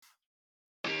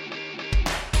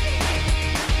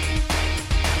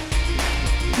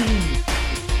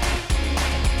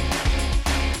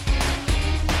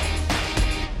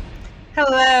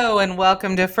and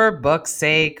welcome to For Book's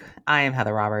Sake. I am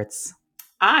Heather Roberts.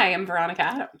 I am Veronica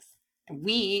Adams.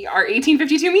 We are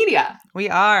 1852 Media.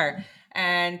 We are.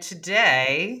 And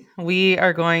today we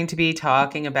are going to be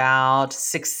talking about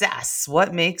success.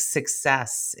 What makes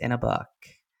success in a book?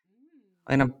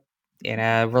 In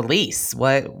a release.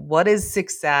 What is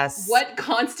success? What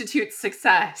constitutes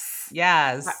success?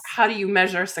 Yes. How do you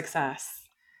measure success?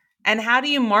 And how do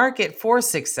you market for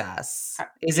success?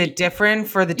 Is it different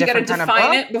for the different kind of book? You got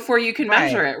to define it before you can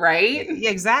measure it, right?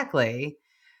 Exactly.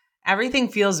 Everything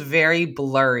feels very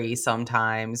blurry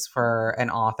sometimes for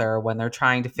an author when they're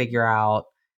trying to figure out,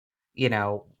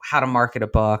 how to market a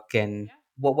book and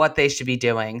what they should be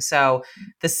doing. So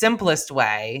the simplest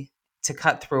way to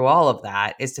cut through all of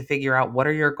that is to figure out, what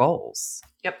are your goals?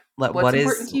 Yep. What's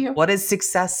important to you? What is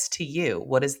success to you?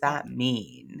 What does that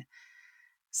mean?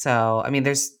 So, I mean,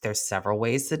 there's several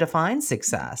ways to define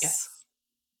success. Yes.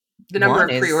 The number of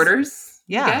pre-orders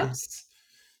you get,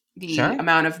 the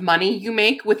amount of money you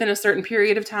make within a certain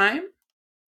period of time,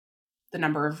 the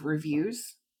number of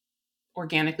reviews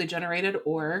organically generated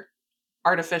or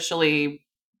artificially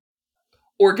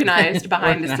organized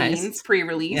behind the scenes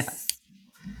pre-release.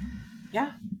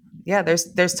 Yeah,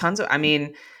 there's tons of,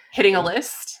 hitting a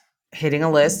list. Hitting a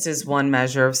list is one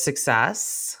measure of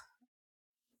success.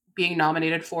 Being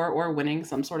nominated for or winning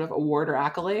some sort of award or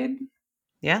accolade.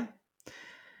 Yeah.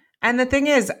 And the thing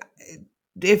is,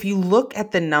 if you look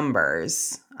at the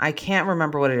numbers, I can't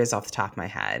remember what it is off the top of my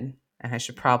head, and I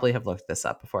should probably have looked this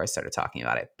up before I started talking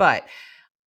about it. But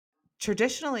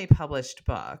traditionally published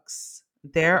books,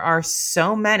 there are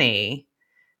so many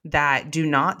that do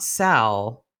not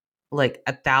sell like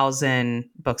 1,000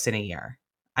 books in a year.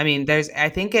 I mean, I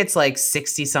think it's like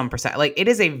 60 some percent. Like, it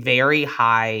is a very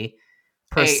high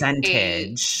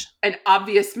percentage. An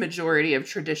obvious majority of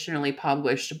traditionally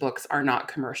published books are not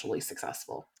commercially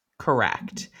successful.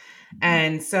 Correct.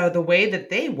 And so the way that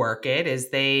they work it is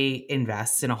they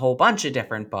invest in a whole bunch of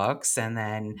different books and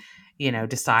then,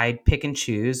 decide, pick and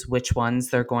choose which ones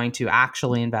they're going to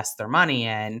actually invest their money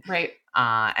in. Right.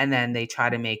 And then they try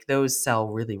to make those sell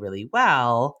really, really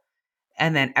well.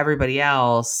 And then everybody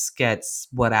else gets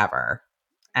whatever.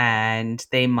 And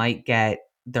they might get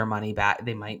their money back.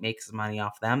 They might make some money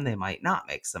off them. They might not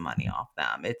make some money off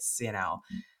them. It's,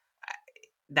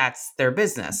 that's their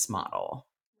business model.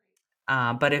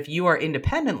 But if you are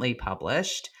independently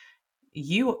published,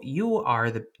 you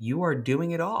are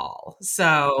doing it all.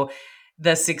 So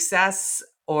the success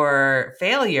or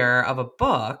failure of a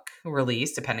book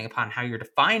release, depending upon how you're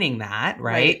defining that,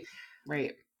 right?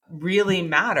 Really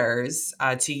matters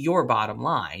to your bottom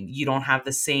line. You don't have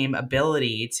the same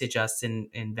ability to just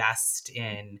invest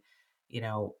in,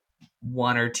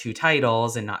 one or two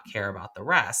titles and not care about the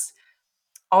rest.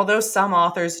 Although some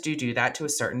authors do that to a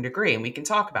certain degree, and we can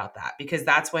talk about that, because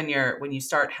that's when you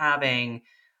start having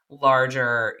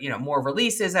larger, more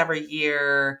releases every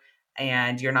year,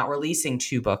 and you're not releasing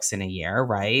 2 books in a year,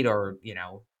 right? Or,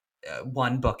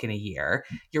 1 book in a year.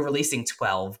 You're releasing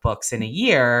 12 books in a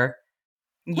year.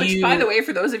 Which, by the way,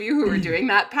 for those of you who are doing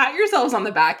that, pat yourselves on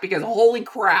the back, because holy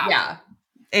crap. Yeah.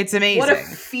 It's amazing. What a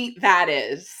feat that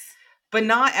is. But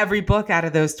not every book out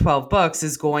of those 12 books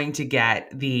is going to get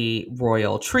the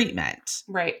royal treatment.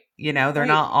 Right. They're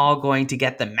not all going to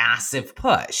get the massive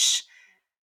push.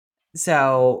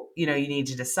 So, you need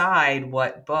to decide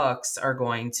what books are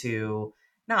going to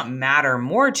not matter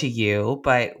more to you,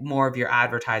 but more of your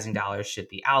advertising dollars should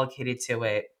be allocated to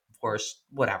it for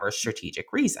whatever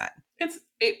strategic reason.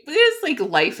 It is like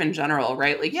life in general,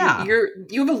 right? Like, you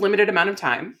have a limited amount of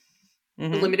time.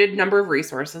 Mm-hmm. A limited number of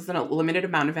resources and a limited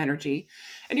amount of energy.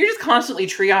 And you're just constantly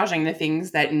triaging the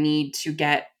things that need to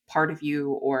get part of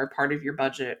you or part of your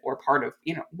budget or part of,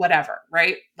 whatever,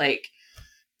 right? Like,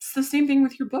 it's the same thing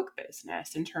with your book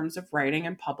business in terms of writing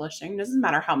and publishing. It doesn't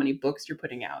matter how many books you're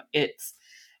putting out. It's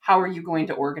how are you going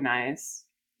to organize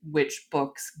which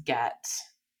books get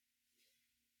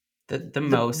the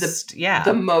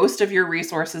most of your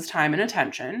resources, time, and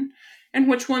attention, and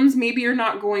which ones maybe you're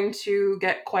not going to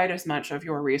get quite as much of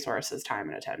your resources, time,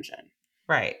 and attention.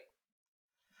 Right.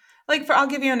 Like, I'll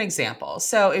give you an example.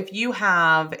 So if you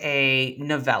have a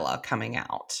novella coming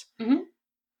out, mm-hmm.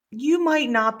 you might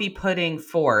not be putting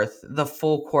forth the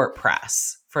full court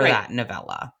press for that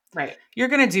novella. Right. You're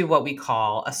going to do what we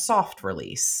call a soft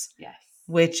release. Yes.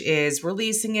 Which is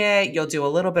releasing it. You'll do a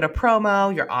little bit of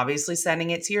promo. You're obviously sending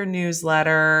it to your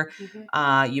newsletter.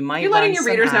 Mm-hmm. You're letting your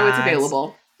readers know it's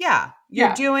available. Yeah.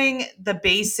 You're doing the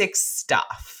basic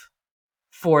stuff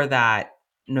for that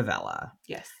novella.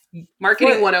 Yes.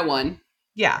 Marketing 101.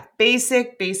 Yeah.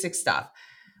 Basic stuff.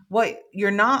 What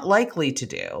you're not likely to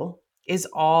do is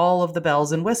all of the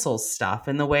bells and whistles stuff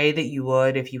in the way that you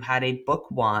would if you had a book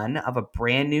one of a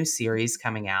brand new series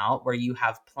coming out where you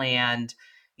have planned,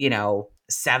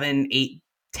 7, 8,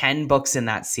 10 books in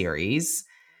that series.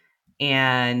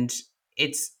 And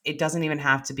it doesn't even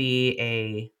have to be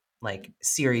a like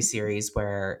series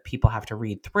where people have to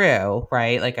read through,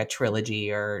 right? Like a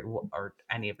trilogy or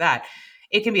any of that.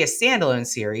 It can be a standalone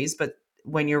series, but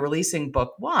when you're releasing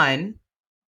book one,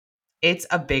 it's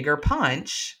a bigger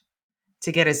punch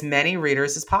to get as many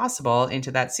readers as possible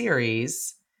into that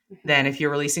series than if you're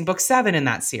releasing book 7 in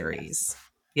that series,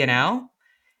 yes.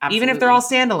 Even if they're all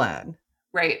Absolutely. standalone.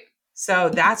 Right. So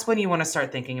that's when you want to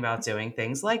start thinking about doing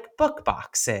things like book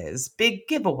boxes, big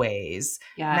giveaways,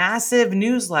 Yes. massive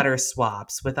newsletter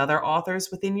swaps with other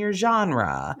authors within your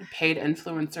genre. Paid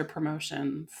influencer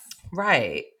promotions.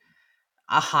 Right.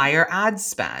 A higher ad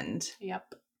spend.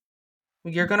 Yep.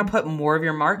 You're going to put more of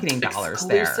your marketing dollars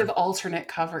Exclusive there. alternate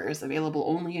covers available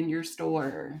only in your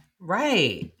store.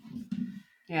 Right.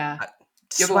 Yeah.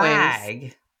 Giveaways.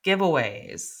 Swag,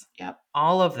 giveaways, Yep.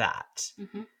 all of that.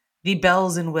 Mm-hmm. The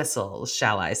bells and whistles,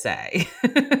 shall I say,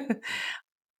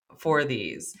 for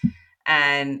these.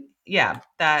 And yeah,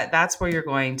 that's where you're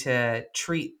going to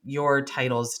treat your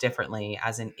titles differently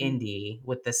as an indie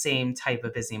with the same type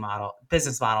of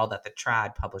business model that the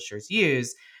trad publishers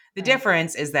use. The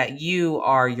difference is that you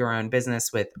are your own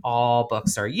business with all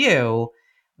books are you,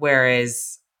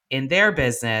 whereas in their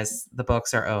business, the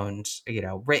books are owned,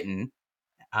 written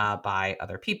by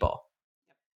other people.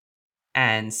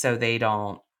 And so they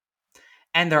don't,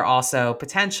 and they're also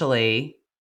potentially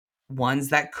ones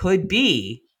that could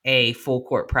be a full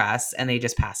court press and they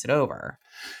just pass it over.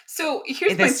 So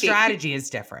here's The my thing. strategy is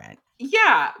different.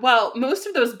 Yeah. Well, most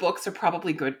of those books are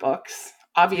probably good books.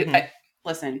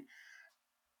 Listen,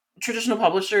 traditional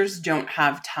publishers don't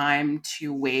have time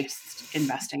to waste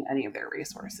investing any of their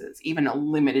resources, even a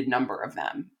limited number of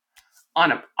them,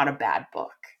 on a bad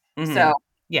book. So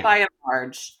by and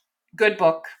large, good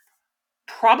book,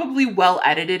 probably well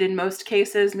edited in most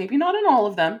cases, maybe not in all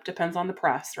of them, depends on the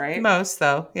press, right? Most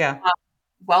though, yeah.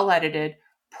 Well edited,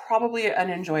 probably an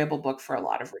enjoyable book for a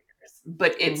lot of readers,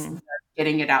 but it's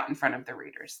getting it out in front of the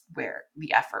readers where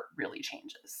the effort really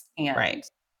changes. And Right.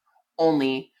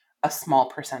 only a small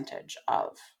percentage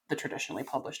of the traditionally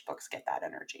published books get that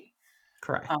energy.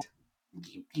 Correct.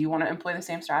 You want to employ the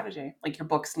same strategy. Like your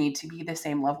books need to be the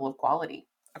same level of quality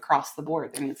across the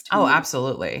board. There needs to be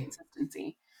absolutely.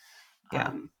 consistency.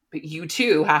 Yeah. But you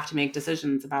too have to make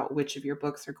decisions about which of your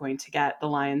books are going to get the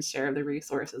lion's share of the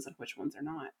resources and which ones are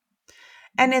not.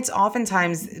 And it's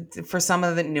oftentimes for some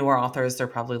of the newer authors, they're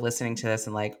probably listening to this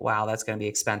and like, wow, that's going to be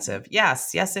expensive.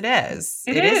 Yes, it is.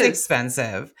 It is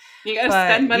expensive. You got to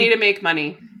spend money to make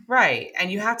money. Right.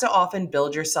 And you have to often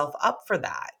build yourself up for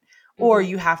that. Or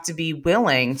you have to be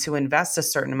willing to invest a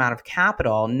certain amount of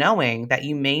capital, knowing that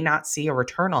you may not see a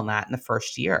return on that in the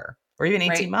first year or even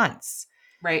 18 months.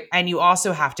 Right. And you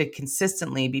also have to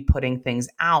consistently be putting things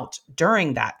out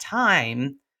during that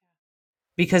time,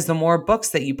 because the more books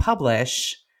that you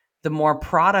publish, the more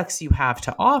products you have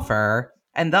to offer,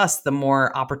 and thus the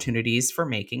more opportunities for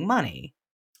making money.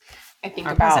 I think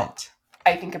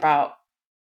about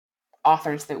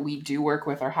authors that we do work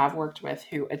with or have worked with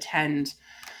who attend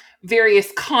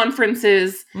various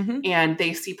conferences and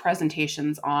they see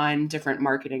presentations on different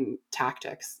marketing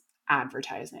tactics,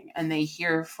 advertising, and they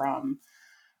hear from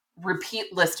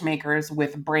repeat list makers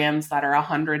with brands that are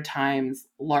 100 times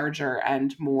larger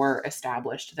and more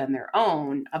established than their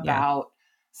own about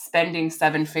spending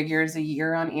 7 figures a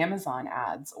year on Amazon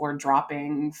ads or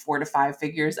dropping 4 to 5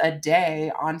 figures a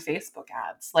day on Facebook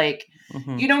ads. Like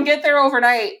you don't get there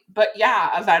overnight, but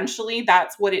yeah, eventually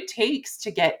that's what it takes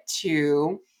to get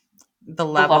to the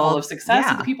level of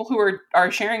success of the people who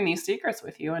are sharing these secrets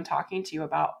with you and talking to you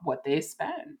about what they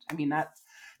spend. I mean, that's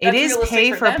it is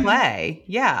pay for them. play.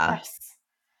 Yeah. Yes.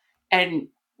 And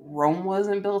Rome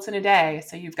wasn't built in a day,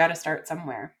 so you've got to start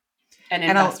somewhere and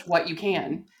invest what you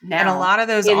can now. And a lot of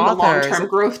those in authors, the long-term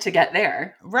growth to get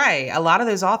there. Right. A lot of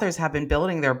those authors have been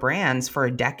building their brands for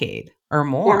a decade or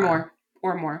more.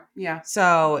 Or more. Yeah.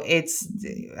 So it's,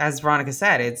 as Veronica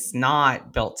said, it's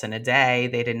not built in a day.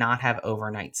 They did not have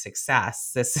overnight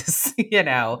success. This is,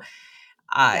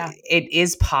 it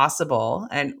is possible.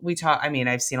 And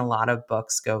I've seen a lot of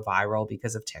books go viral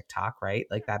because of TikTok, right?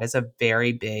 Like that is a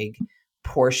very big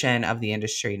portion of the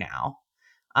industry now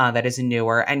that is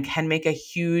newer and can make a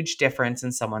huge difference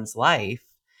in someone's life.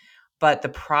 But the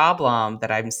problem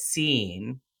that I'm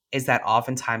seeing is that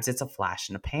oftentimes it's a flash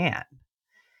in the pan.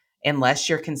 Unless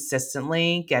you're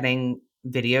consistently getting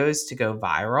videos to go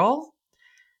viral,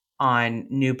 on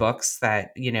new books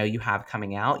that, you have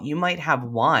coming out. You might have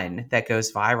one that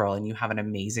goes viral and you have an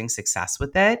amazing success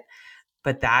with it,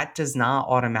 but that does not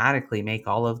automatically make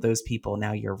all of those people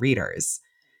now your readers.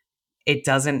 It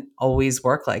doesn't always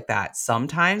work like that.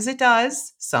 Sometimes it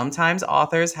does. Sometimes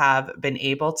authors have been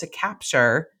able to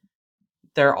capture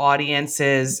their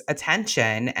audience's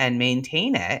attention and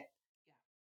maintain it.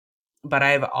 But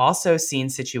I've also seen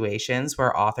situations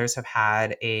where authors have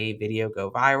had a video go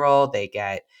viral. They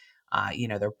get,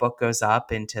 their book goes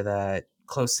up into the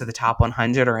close to the top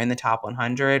 100 or in the top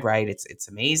 100, right? It's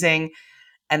amazing.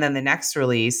 And then the next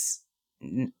release,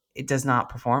 it does not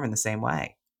perform in the same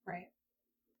way. Right.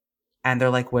 And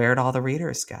they're like, where'd all the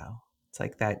readers go? It's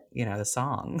like that, the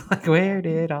song, like, where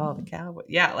did all the cowboys?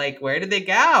 Yeah, like, where did they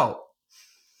go?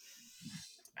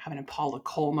 Having a Paula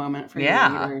Cole moment for your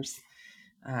Yeah. readers.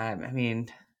 I mean,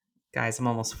 guys, I'm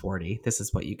almost 40. This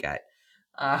is what you get.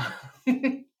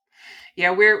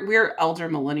 Yeah, we're elder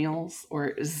millennials,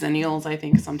 or zennials, I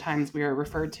think sometimes we are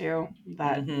referred to.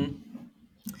 That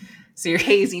So you're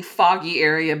hazy, foggy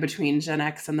area between Gen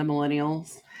X and the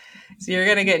millennials. So you're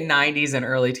gonna get 90s and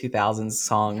early 2000s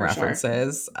song For sure.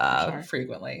 references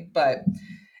frequently, but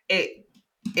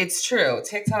it's true.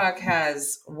 TikTok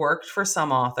has worked for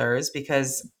some authors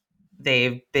because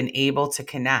they've been able to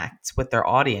connect with their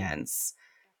audience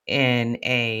in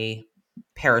a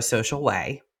parasocial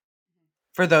way.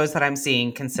 For those that I'm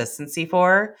seeing consistency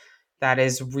for, that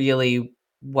is really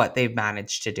what they've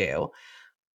managed to do.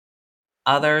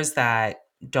 Others that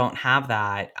don't have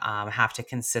that have to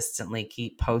consistently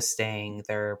keep posting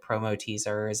their promo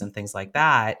teasers and things like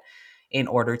that in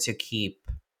order to keep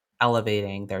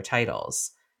elevating their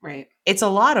titles. Right. It's a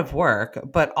lot of work,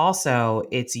 but also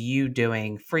it's you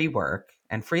doing free work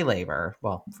and free labor.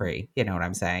 Well, free, you know what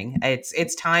I'm saying?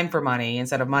 It's time for money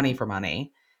instead of money for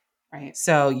money. Right.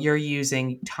 So you're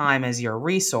using time as your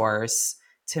resource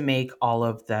to make all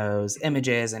of those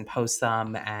images and post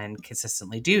them and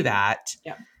consistently do that,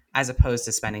 as opposed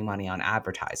to spending money on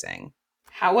advertising.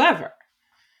 However,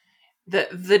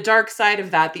 the dark side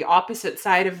of that, the opposite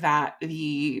side of that,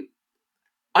 the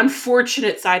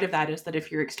unfortunate side of that is that if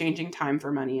you're exchanging time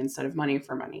for money instead of money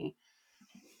for money,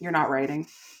 you're not writing.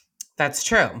 That's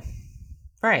true.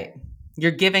 Right.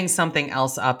 You're giving something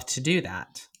else up to do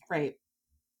that. Right.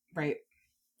 Right.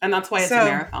 And that's why it's a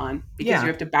marathon, because you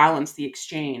have to balance the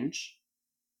exchange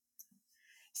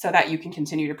so that you can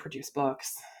continue to produce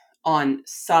books on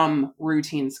some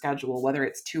routine schedule, whether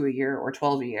it's 2 a year or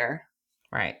 12 a year.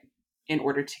 Right. In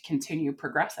order to continue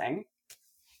progressing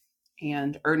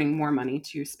and earning more money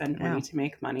to spend money to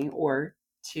make money, or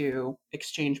to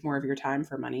exchange more of your time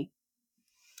for money.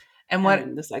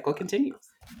 And the cycle continues.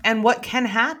 And what can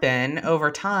happen over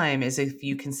time is if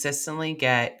you consistently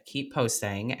keep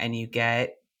posting and you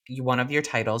get one of your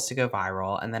titles to go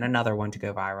viral and then another one to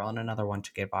go viral and another one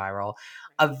to get viral,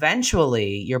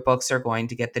 eventually your books are going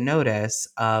to get the notice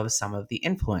of some of the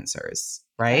influencers,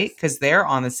 right? Because they're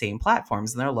on the same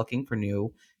platforms and they're looking for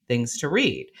new things to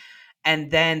read.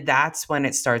 And then that's when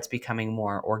it starts becoming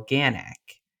more organic,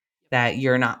 that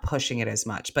you're not pushing it as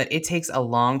much. But it takes a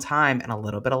long time and a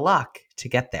little bit of luck to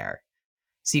get there.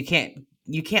 So you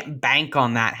can't bank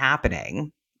on that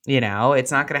happening.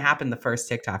 It's not going to happen the first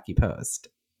TikTok you post.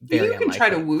 You can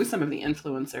try to woo some of the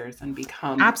influencers and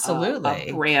become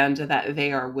a brand that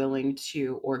they are willing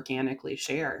to organically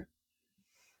share.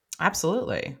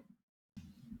 Absolutely.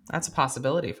 That's a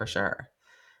possibility for sure.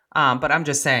 But I'm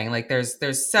just saying, like,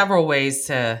 there's several ways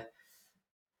to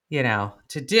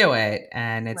do it,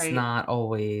 and it's not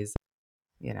always,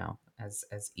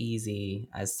 as easy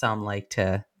as some like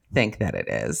to think that it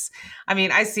is. I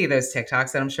mean, I see those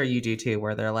TikToks, and I'm sure you do too,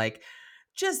 where they're like,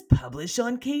 just publish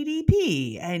on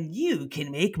KDP and you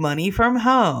can make money from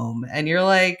home. And you're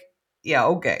like, yeah,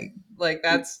 okay. Like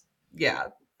that's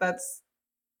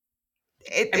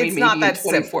it's not that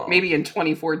simple. Maybe in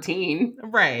 2014.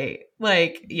 Right.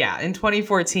 Like, yeah, in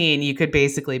 2014, you could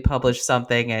basically publish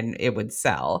something and it would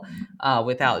sell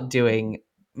without doing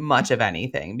much of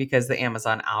anything, because the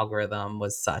Amazon algorithm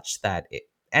was such that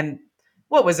and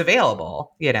what was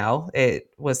available, it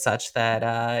was such that,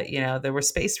 there was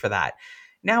space for that.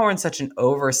 Now we're in such an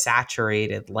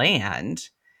oversaturated land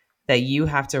that you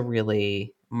have to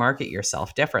really market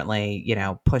yourself differently,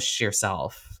 push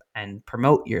yourself and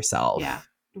promote yourself. Yeah.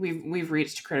 We've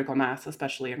reached critical mass,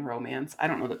 especially in romance. I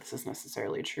don't know that this is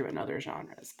necessarily true in other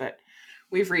genres, but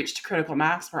we've reached critical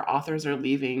mass where authors are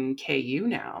leaving KU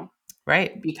now.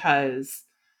 Right. Because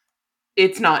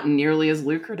it's not nearly as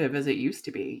lucrative as it used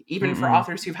to be, even for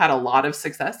authors who've had a lot of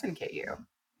success in KU,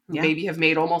 who maybe have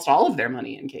made almost all of their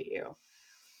money in KU.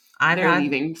 I've they're had,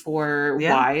 leaving for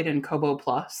yeah, wide and Kobo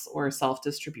Plus or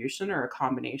self-distribution or a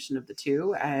combination of the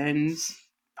two, and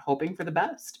hoping for the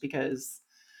best because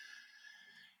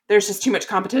there's just too much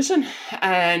competition.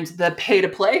 And the pay to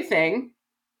play thing,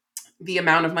 the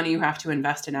amount of money you have to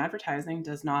invest in advertising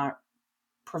does not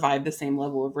provide the same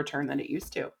level of return that it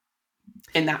used to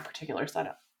in that particular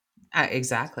setup.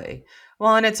 exactly.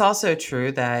 Well, and it's also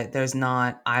true that there's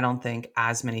not, I don't think,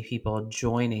 as many people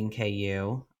joining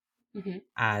KU Mm-hmm.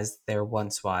 as there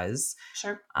once was.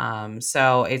 Sure.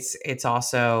 So it's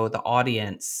also the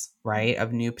audience, right,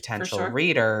 of new For potential sure.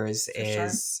 readers For sure.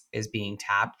 is being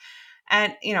tapped.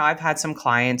 And I've had some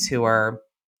clients who are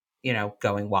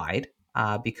going wide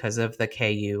because of the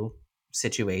KU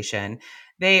situation.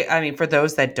 I mean, for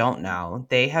those that don't know,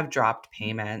 they have dropped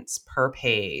payments per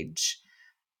page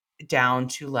down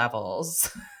to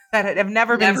levels that have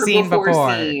never been Never seen before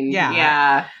before. seen. Yeah,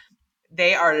 Yeah.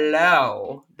 they are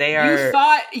low. They You are.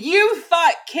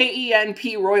 thought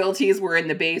KENP royalties were in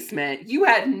the basement. You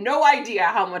had no idea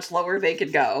how much lower they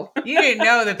could go. You didn't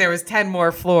know that there was 10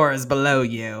 more floors below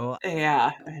you.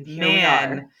 Yeah, and here we are.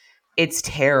 Man, it's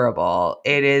terrible.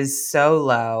 It is so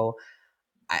low.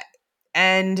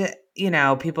 And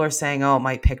people are saying, oh, it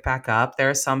might pick back up. There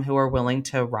are some who are willing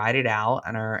to ride it out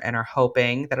and are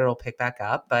hoping that it'll pick back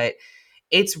up, but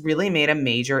it's really made a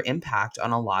major impact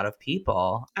on a lot of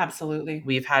people. Absolutely.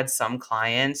 We've had some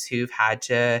clients who've had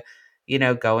to,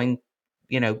 going,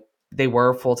 they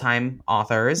were full-time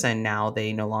authors and now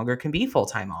they no longer can be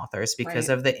full-time authors because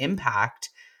Right. of the impact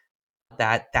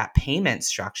that payment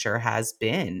structure has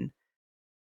been.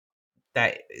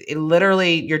 That it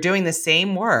literally, you're doing the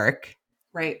same work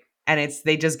Right. and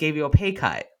they just gave you a pay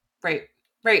cut. Right.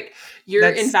 Right. You're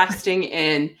That's investing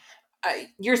in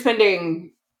you're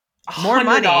spending more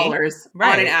money. $100 on an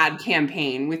Right. ad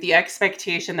campaign with the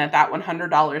expectation that that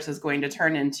 $100 is going to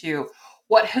turn into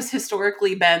what has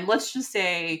historically been, let's just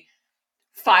say,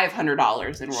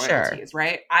 $500 in Sure. royalties,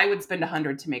 right? I would spend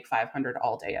 100 to make 500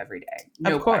 all day, every day. Of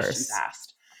No questions course.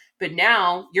 asked. But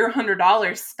now your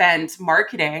 $100 spent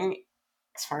marketing,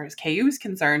 as far as KU is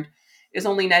concerned, is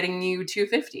only netting you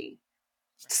 250.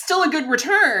 Still a good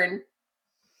return,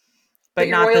 but But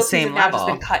your not the royalties have same now just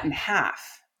been level. cut in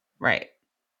half. Right.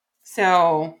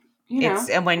 So,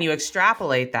 And when you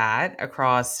extrapolate that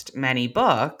across many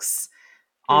books,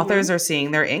 authors mm-hmm. are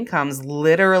seeing their incomes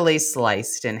literally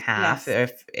sliced in half,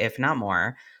 Yes. if not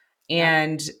more. Yep.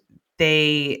 And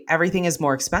everything is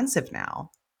more expensive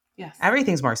now. Yes.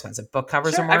 Everything's more expensive. Book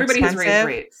covers are Sure. more Everybody has raised expensive.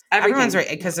 rates. Everyone's Everything. right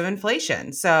Yeah. because of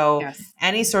inflation. So Yes.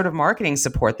 any sort of marketing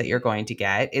support that you're going to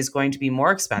get is going to be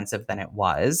more expensive than it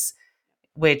was,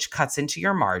 which cuts into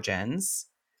your margins.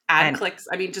 Ad And clicks.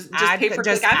 I mean, just pay per click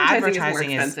just advertising is more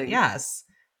advertising is, expensive. yes.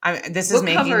 This is Book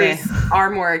making it, covers are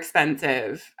more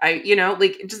expensive. Like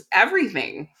just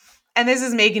everything. and this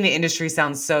is making the industry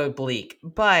sound so bleak,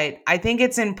 but I think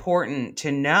it's important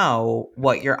to know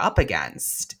what you're up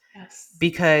against Yes.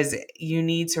 because you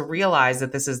need to realize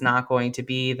that this is not going to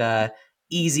be the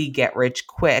easy get rich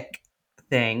quick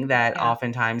thing that Yeah.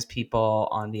 oftentimes people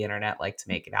on the internet like to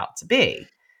make it out to be.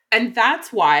 And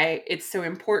that's why it's so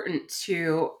important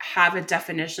to have a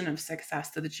definition of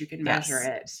success so that you can measure Yes.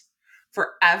 it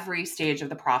for every stage of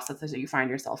the process that you find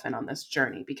yourself in on this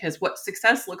journey. Because what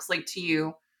success looks like to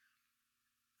you,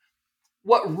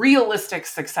 what realistic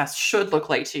success should look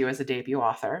like to you as a debut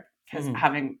author, because Mm-hmm.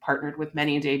 having partnered with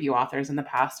many debut authors in the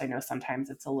past, I know sometimes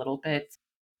it's a little bit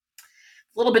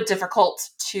difficult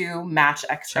to match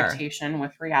Sure. expectation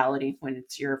with reality when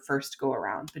it's your first go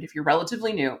around. But if you're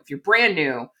relatively new, if you're brand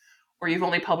new, or you've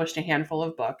only published a handful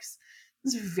of books,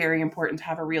 it's very important to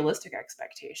have a realistic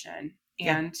expectation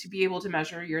Yeah. and to be able to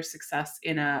measure your success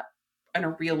in a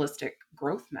realistic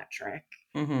growth metric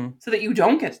Mm-hmm. so that you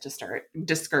don't get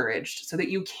discouraged, so that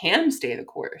you can stay the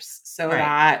course, so Right.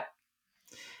 that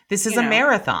This is a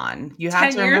marathon. You have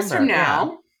 10 to years from remember. Yeah.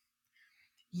 now,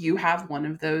 you have one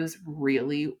of those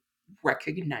really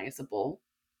recognizable,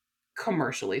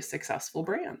 commercially successful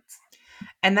brands.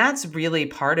 And that's really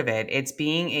part of it. It's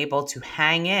being able to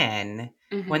hang in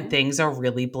when Mm-hmm. things are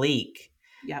really bleak.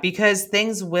 Yep. Because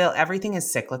everything is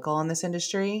cyclical in this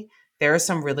industry. There are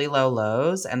some really low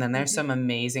lows and then there's Mm-hmm. some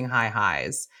amazing high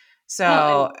highs.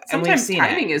 Well, and And we've sometimes seen it.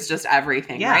 timing is just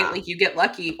everything, right? Yeah. Like you get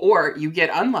lucky or you get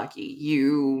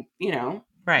unlucky.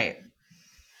 Right.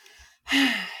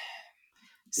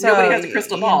 Nobody So, has a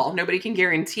crystal ball. Nobody can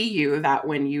guarantee you that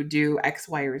when you do X,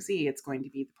 Y, or Z, it's going to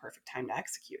be the perfect time to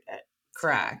execute it.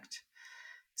 correct.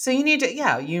 So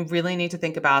you really need to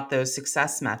think about those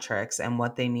success metrics and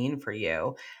what they mean for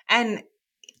you. And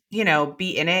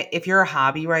be in it. If you're a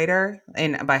hobby writer,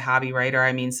 and by hobby writer,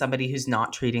 I mean somebody who's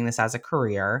not treating this as a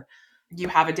career, you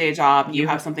have a day job, you You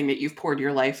have something that you've poured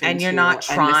your life and you're into, not and this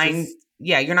trying is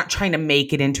you're not trying to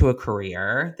make it into a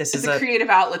career. This it's is a a creative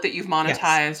outlet that you've yes,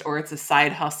 monetized, or it's a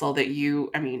side hustle that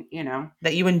I mean,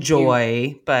 that you you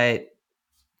enjoy, but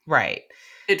right.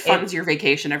 it If funds your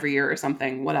vacation every year or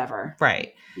something, whatever.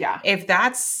 right. Yeah. If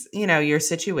that's, your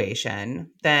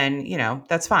situation, then,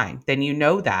 that's fine. Then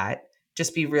that.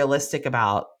 Just be realistic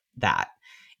about that.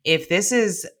 If this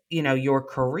is, your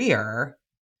career,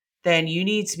 then you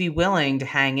need to be willing to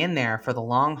hang in there for the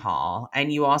long haul.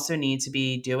 And you also need to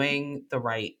be doing the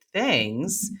right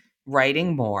things,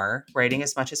 writing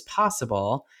as much as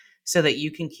possible so that you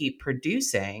can keep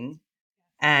producing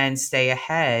and stay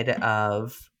ahead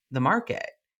of the market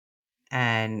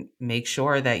and make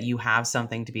sure that you have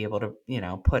something to be able to,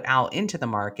 put out into the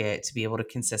market to be able to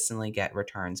consistently get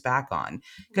returns back on.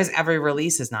 Because Right. every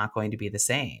release is not going to be the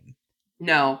same.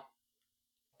 No.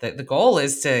 The goal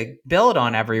is to build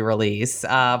on every release,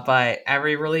 but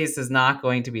every release is not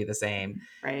going to be the same.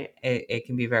 Right. It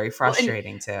can be very Well, and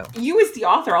frustrating too. you as the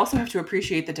author also have to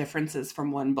appreciate the differences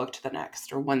from one book to the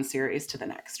next or one series to the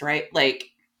next, right? Like,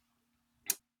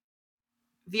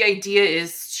 the idea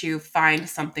is to find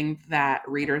something that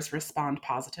readers respond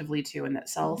positively to and that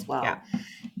sells Yeah. well,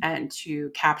 and to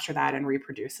capture that and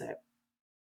reproduce it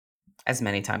As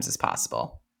many times as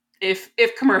possible. If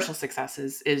commercial success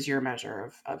is your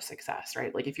measure of success,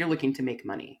 right? Like if you're looking to make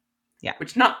money, Yeah.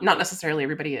 which not necessarily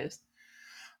everybody is.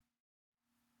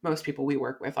 Most people we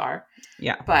work with are.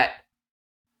 Yeah. But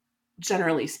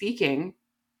generally speaking,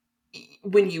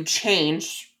 when you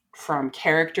change from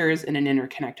characters in an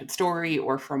interconnected story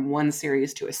or from one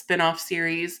series to a spin-off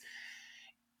series,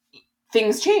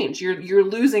 things change. You're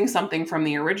losing something from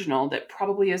the original that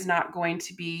probably is not going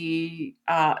to be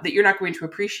that you're not going to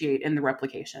appreciate in the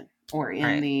replication or in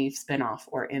Right. the spin-off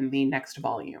or in the next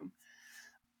volume.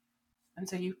 And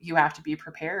so you have to be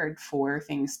prepared for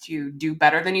things to do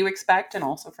better than you expect, and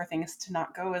also for things to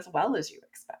not go as well as you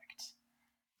expect.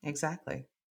 Exactly.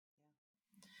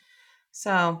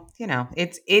 So,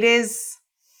 it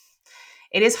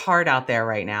is hard out there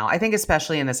right now. I think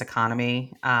especially in this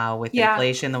economy, with Yeah.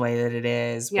 inflation the way that it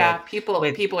is, Yeah,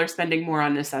 with people are spending more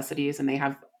on necessities, and they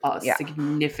have a yeah,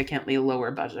 significantly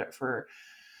lower budget for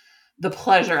the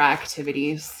pleasure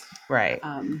activities. right.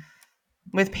 Um,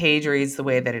 With page reads the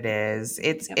way that it is,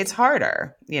 it's yep. it's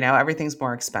harder. Everything's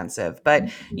more expensive. But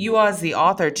you as the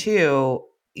author too,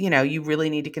 you really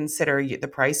need to consider the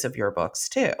price of your books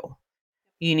too.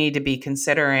 You need to be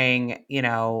considering,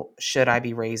 should I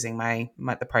be raising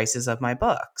the prices of my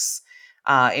books?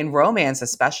 In romance,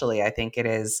 especially, I think it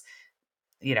is,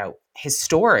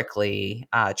 historically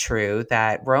true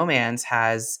that romance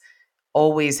has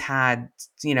always had,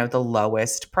 the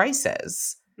lowest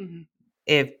prices. Mm-hmm.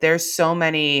 If there's so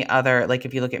many other, like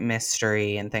if you look at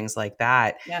mystery and things like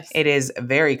that, Yes. it is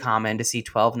very common to see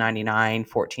 $12.99,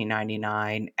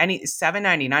 $14.99, any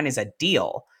 $7.99 is a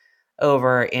deal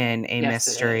over in a Yes, it is.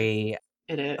 mystery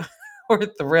It is. or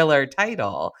thriller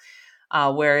title.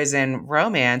 Whereas in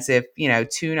romance, if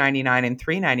 $2.99 and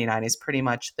 $3.99 is pretty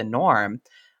much the norm,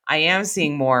 I am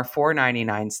seeing more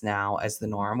 $4.99s now as the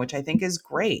norm, which I think is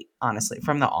great, honestly,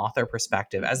 from the author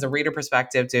perspective. As the reader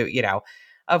perspective, to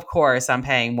of course, I'm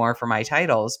paying more for my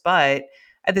titles, but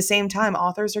at the same time,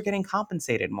 authors are getting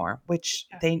compensated more, which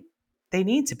Yeah. they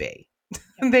need to be.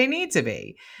 Yep. They need to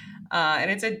be, and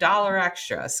it's $1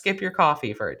 extra. Skip your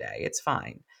coffee for a day; it's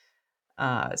fine.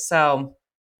 So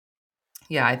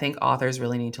yeah, I think authors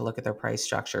really need to look at their price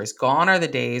structures. Gone are the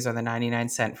days or the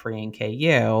 99-cent free in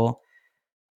KU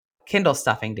Kindle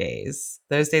stuffing days.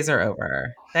 Those days are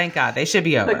over. Thank God. They should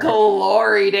be The over.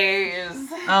 glory days.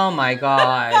 Oh my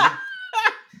God.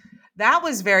 That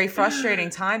was very frustrating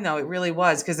time though. It really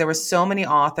was, because there were so many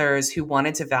authors who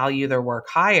wanted to value their work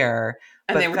higher,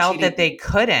 And they but were felt that cheating they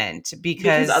couldn't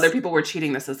because other because people were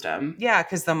cheating the system. yeah,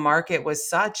 because the market was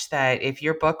such that if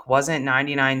your book wasn't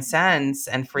 99 cents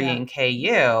and free Yeah. in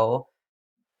KU,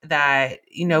 that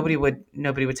nobody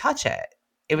would touch it.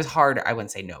 It was harder. I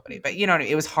wouldn't say nobody, but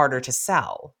it was harder to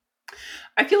sell.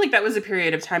 I feel like that was a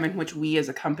period of time in which we as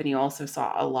a company also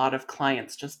saw a lot of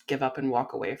clients just give up and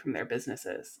walk away from their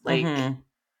businesses. Like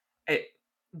Mm-hmm.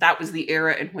 that was the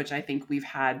era in which I think we've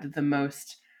had the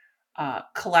most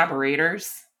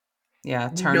collaborators Yeah,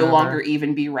 no longer turnover.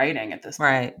 even be writing at this point.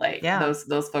 Right. Like Yeah.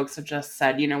 those folks have just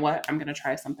said, you know what, I'm going to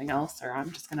try something else, or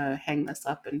I'm just going to hang this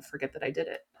up and forget that I did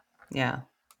it. Yeah.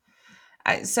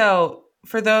 So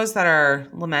for those that are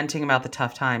lamenting about the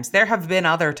tough times, there have been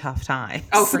other tough times.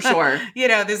 Oh, for sure.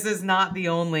 This is not the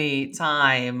only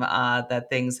time that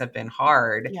things have been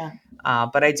hard. Yeah.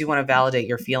 But I do want to validate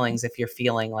your feelings if you're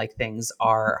feeling like things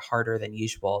are harder than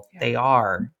usual. Yeah. They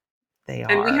are. They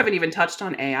And we are. haven't even touched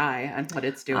on AI and what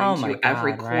it's doing Oh my to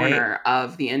every God, right? corner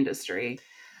of the industry.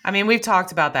 I mean, we've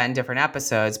talked about that in different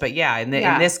episodes, but yeah, in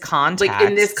Yeah. this Like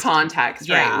in this context, context,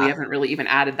 right? We yeah, haven't really even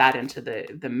added that into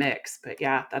the mix. But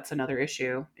yeah, that's another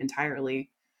issue entirely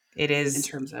it in is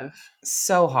terms of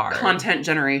so hard. content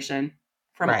generation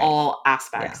from Right. all Yeah.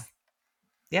 aspects.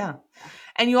 Yeah.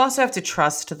 And you also have to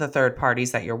trust the third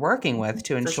parties that you're working with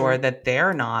to For ensure sure. that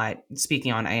they're not,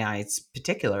 speaking on AI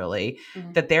particularly,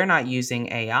 Mhm. that they're not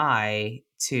using AI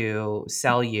to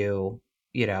sell you,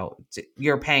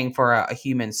 you're paying for a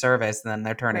human service and then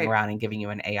they're turning Right. around and giving you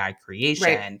an AI Right.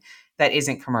 creation that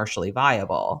isn't commercially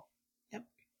viable. Yep.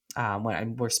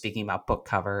 When we're speaking about book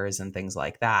covers and things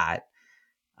like that.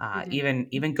 Mhm.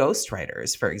 Even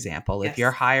ghostwriters, for example, if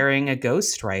you're Yes. hiring a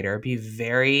ghostwriter, be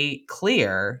very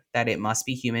clear that it must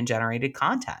be human generated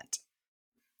content.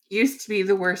 Used to be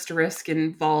the worst risk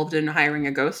involved in hiring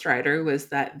a ghostwriter was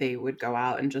that they would go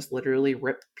out and just literally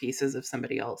rip pieces of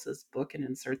somebody else's book and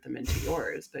insert them into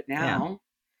yours. But Yeah. now,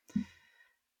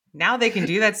 Now they can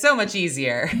do that so much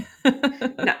easier.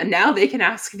 now they can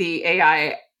ask the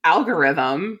AI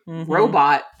algorithm, Hmm.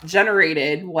 robot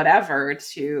generated, whatever,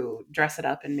 to dress it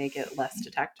up and make it less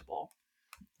detectable.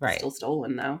 Right. Still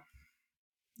stolen though.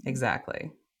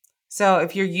 Exactly. So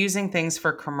if you're using things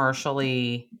for commercial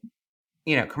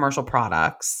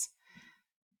products,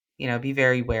 be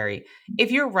very wary.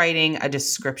 If you're writing a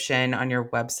description on your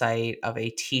website of a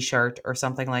t-shirt or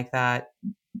something like that,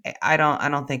 I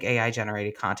don't think AI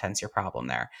generated content's your problem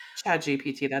there. Chat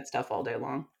GPT, that stuff all day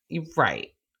long. Right.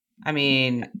 I Yeah.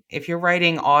 mean, if you're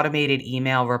writing automated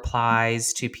email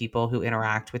replies to people who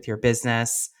interact with your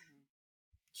business,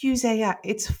 use AI.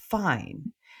 It's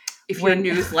fine. If your When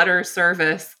newsletter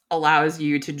service allows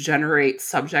you to generate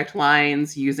subject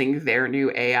lines using their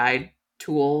new AI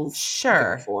tools, go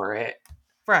sure. for it.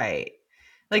 Right.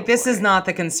 Like Go this for is it. not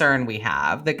the concern we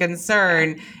have. The Yeah.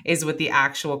 concern is with the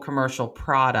actual commercial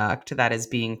product that is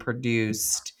being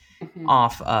produced Mhm.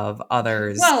 off of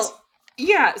others' Well,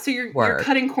 yeah, so you're work.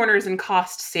 cutting corners and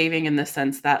cost saving in the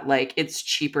sense that like it's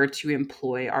cheaper to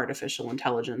employ artificial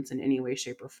intelligence in any way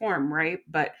shape or form, right?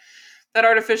 But that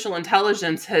artificial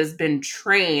intelligence has been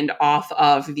trained off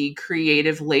of the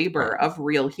creative labor Right. of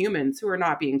real humans who are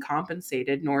not being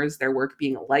compensated, nor is their work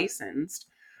being licensed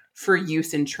for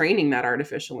use in training that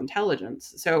artificial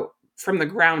intelligence. So, from the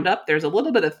ground up, there's a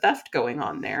little bit of theft going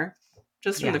on there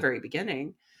just from the Yeah. very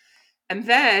beginning. And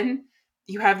then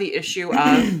you have the issue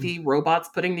of the robots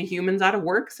putting the humans out of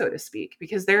work, so to speak,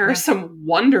 because there are Yeah. some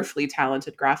wonderfully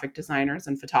talented graphic designers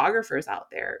and photographers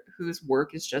out there whose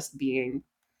work is just being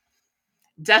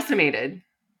decimated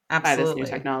by this new Absolutely.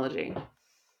 technology.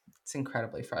 It's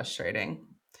incredibly frustrating.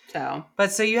 So,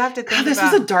 But so you have to God, think this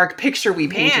was about, a dark picture we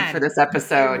painted for man, this it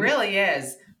episode. really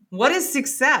is. What is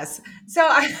success?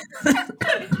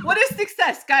 What is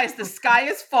success? Guys, the sky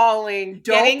is falling.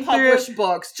 Don't Getting through. publish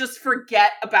books. Just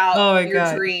forget about Oh my your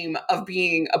God. dream of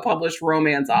being a published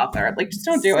romance author. Like, just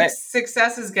don't do it.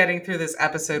 Success is getting through this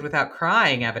episode without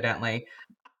crying, evidently.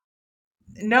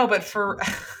 No, but for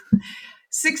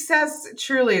success,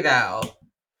 truly, though,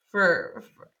 for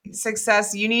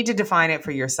success, you need to define it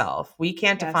for yourself. We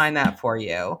can't Yes. define that for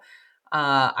you.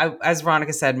 As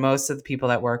Veronica said, most of the people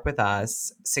that work with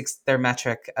us, their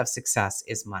metric of success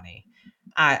is money.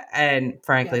 And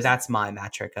frankly, Yes. that's my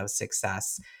metric of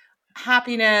success. Right.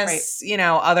 Happiness,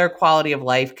 other quality of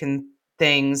life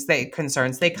concerns,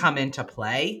 they come into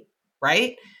play,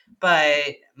 right?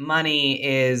 But money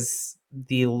is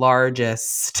the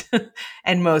largest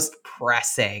and most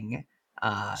pressing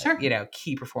Sure.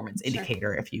 key performance Sure.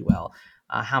 indicator, if you will.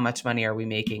 How much money are we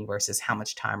making versus how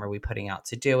much time are we putting out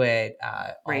to do it?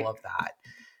 All Right. of that.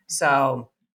 Mhm.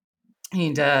 So you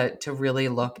need to really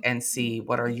look and see,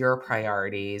 what are your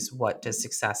priorities? What does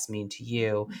success mean to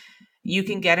you? You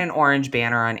can get an orange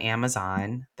banner on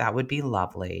Amazon. That would be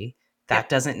lovely. That Yep.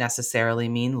 doesn't necessarily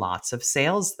mean lots of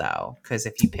sales, though, because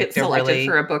if you Get picked a selected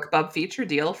for really, a BookBub feature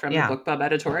deal from the yeah, BookBub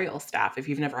editorial staff. If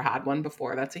you've never had one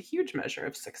before, that's a huge measure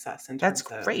of success in that's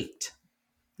terms of great.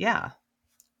 Yeah.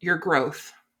 your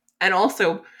growth. And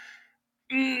also,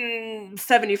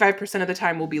 75% of the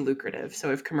time will be lucrative.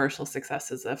 So if commercial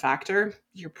success is a factor,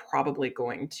 you're probably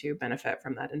going to benefit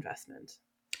from that investment.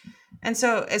 And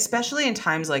so, especially in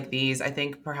times like these, I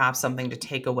think perhaps something to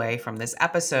take away from this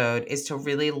episode is to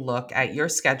really look at your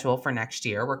schedule for next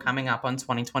year. We're coming up on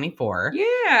 2024. Everyone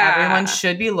Yeah.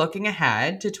 should be looking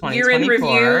ahead to Year in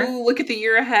 2024. review, look at the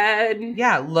year ahead.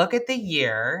 Yeah, look at the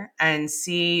year and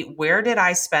see, where did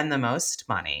I spend the most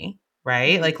money,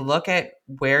 right? Mhm. Like, look at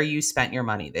where you spent your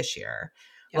money this year.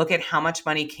 Yep. Look at how much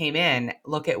money came in.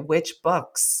 Look at which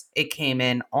books it came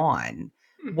in on.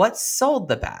 What sold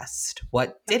the best?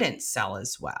 What didn't sell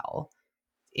as well?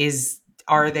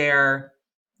 Are there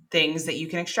things that you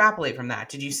can extrapolate from that?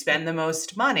 Did you spend the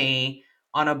most money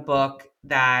on a book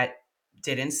that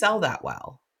didn't sell that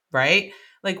well? Right?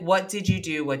 Like, what did you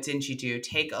do? What didn't you do?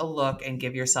 Take a look and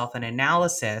give yourself an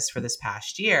analysis for this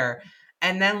past year,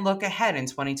 and then look ahead in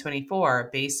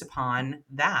 2024 based upon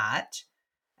that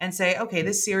and say, okay,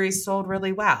 this series sold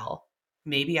really well.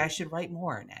 Maybe I should write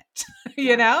more in it.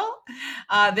 You know,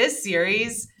 this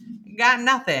series got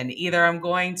nothing. Either I'm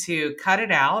going to cut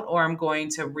it out or I'm going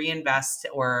to reinvest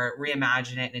or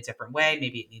reimagine it in a different way.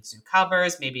 Maybe it needs new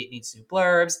covers. Maybe it needs new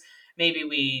blurbs. Maybe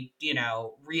we,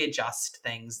 readjust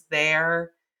things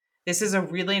there. This is a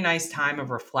really nice time of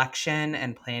reflection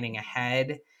and planning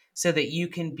ahead so that you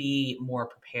can be more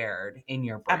prepared in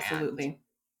your brand. Absolutely.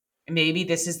 Maybe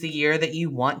this is the year that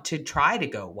you want to try to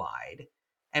go wide.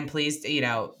 And please,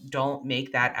 don't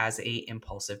make that as a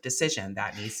impulsive decision.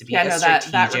 That needs to be a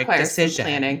strategic that requires decision. some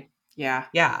planning. Yeah.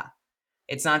 Yeah.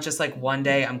 It's not just like one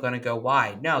day I'm going to go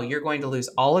wide. No, you're going to lose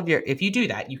all of if you do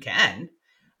that, you can,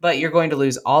 but you're going to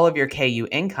lose all of your KU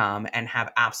income and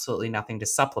have absolutely nothing to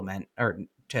supplement or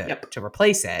to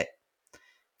replace it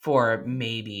for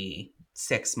maybe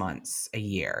 6 months, a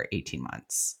year, 18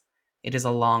 months. It is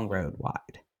a long road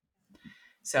wide.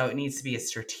 So it needs to be a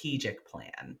strategic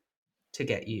plan to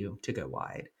get you to go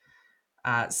wide.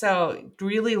 So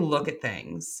really look at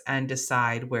things and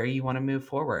decide where you want to move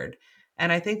forward.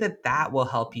 And I think that will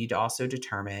help you to also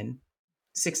determine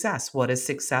success. What does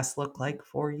success look like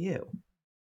for you?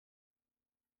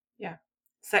 Yeah.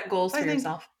 Set goals for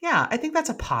yourself. Yeah, I think that's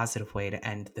a positive way to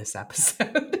end this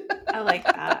episode. I like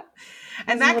that.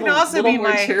 And that can also be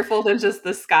more cheerful than just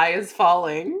the sky is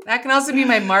falling. That can also be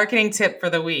my marketing tip for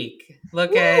the week.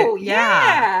 Look at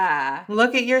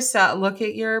yourself, look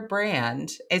at your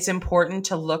brand. It's important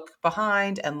to look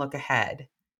behind and look ahead.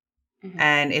 Mm-hmm.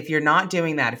 And if you're not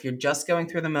doing that, if you're just going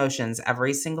through the motions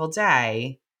every single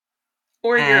day,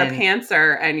 or you're a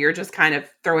pantser and you're just kind of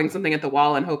throwing something at the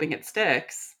wall and hoping it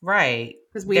sticks. Right.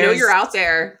 Because we know you're out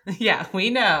there. Yeah, we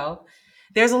know.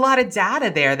 There's a lot of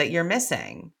data there that you're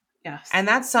missing. Yes. And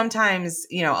that's sometimes,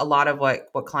 a lot of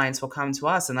what clients will come to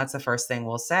us. And that's the first thing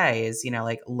we'll say is,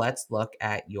 let's look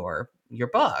at your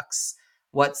books.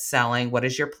 What's selling? What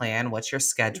is your plan? What's your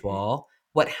schedule? Mm-hmm.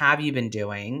 What have you been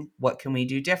doing? What can we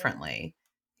do differently?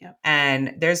 Yep.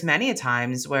 And there's many a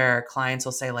times where clients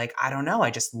will say like, I don't know, I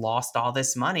just lost all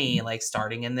this money, like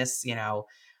starting in this,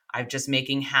 I'm just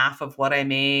making half of what I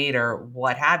made or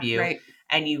what have you. Right.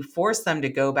 And you force them to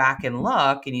go back and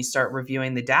look and you start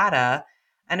reviewing the data.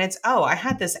 And it's, I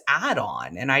had this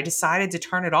add-on and I decided to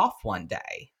turn it off one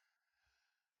day.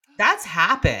 That's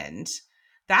happened.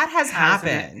 That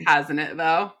happened. Hasn't it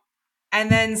though? And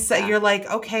then you're like,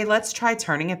 okay, let's try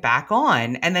turning it back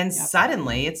on. And then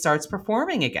suddenly it starts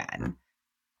performing again.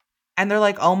 And they're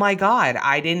like, oh my God,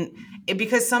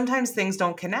 because sometimes things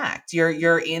don't connect.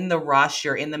 You're in the rush,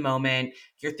 you're in the moment,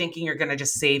 you're thinking you're going to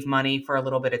just save money for a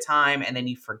little bit of time. And then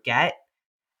you forget.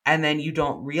 And then you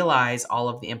don't realize all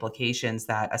of the implications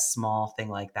that a small thing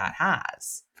like that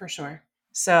has. For sure.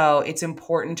 So it's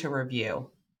important to review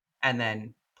and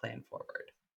then plan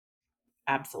forward.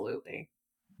 Absolutely.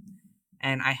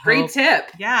 And I hope. Great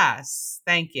tip. Yes.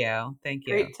 Thank you. Thank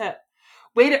you. Great tip.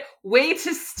 Way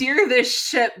to steer this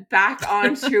ship back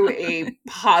onto a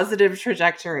positive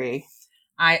trajectory.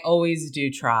 I always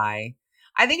do try.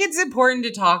 I think it's important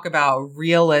to talk about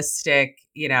realistic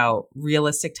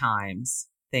times.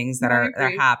 Things that are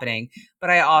happening. But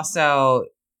I also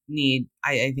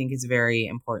I think it's very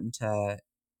important to,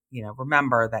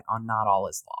 remember that not all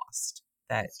is lost.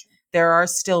 That there are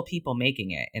still people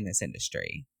making it in this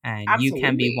industry. And Absolutely. You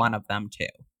can be one of them too.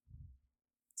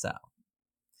 So.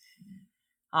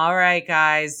 All right,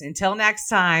 guys. Until next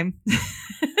time.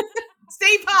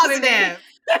 Stay positive.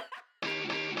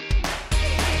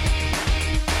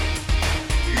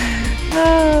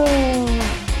 Oh.